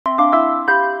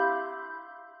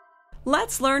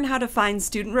Let's learn how to find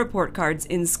student report cards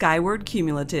in Skyward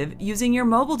Cumulative using your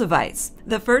mobile device.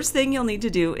 The first thing you'll need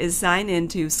to do is sign in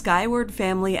to Skyward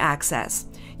Family Access.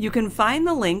 You can find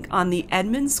the link on the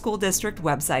Edmonds School District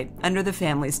website under the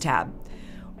Families tab.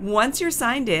 Once you're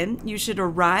signed in, you should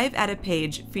arrive at a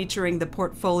page featuring the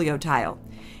portfolio tile.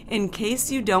 In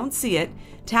case you don't see it,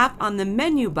 tap on the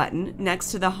menu button next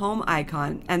to the home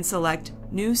icon and select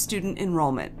New Student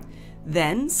Enrollment.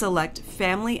 Then select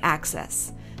Family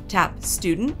Access. Tap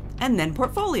Student and then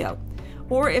Portfolio.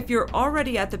 Or if you're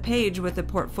already at the page with the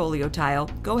portfolio tile,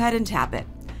 go ahead and tap it.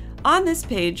 On this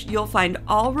page, you'll find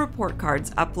all report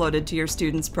cards uploaded to your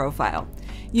student's profile.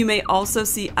 You may also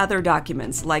see other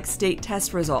documents like state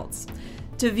test results.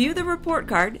 To view the report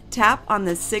card, tap on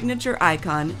the signature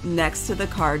icon next to the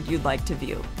card you'd like to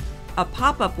view. A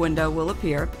pop-up window will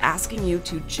appear asking you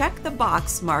to check the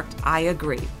box marked I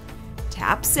agree.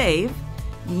 Tap Save.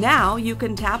 Now you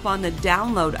can tap on the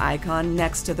download icon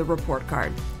next to the report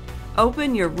card.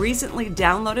 Open your recently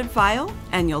downloaded file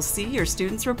and you'll see your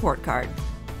student's report card.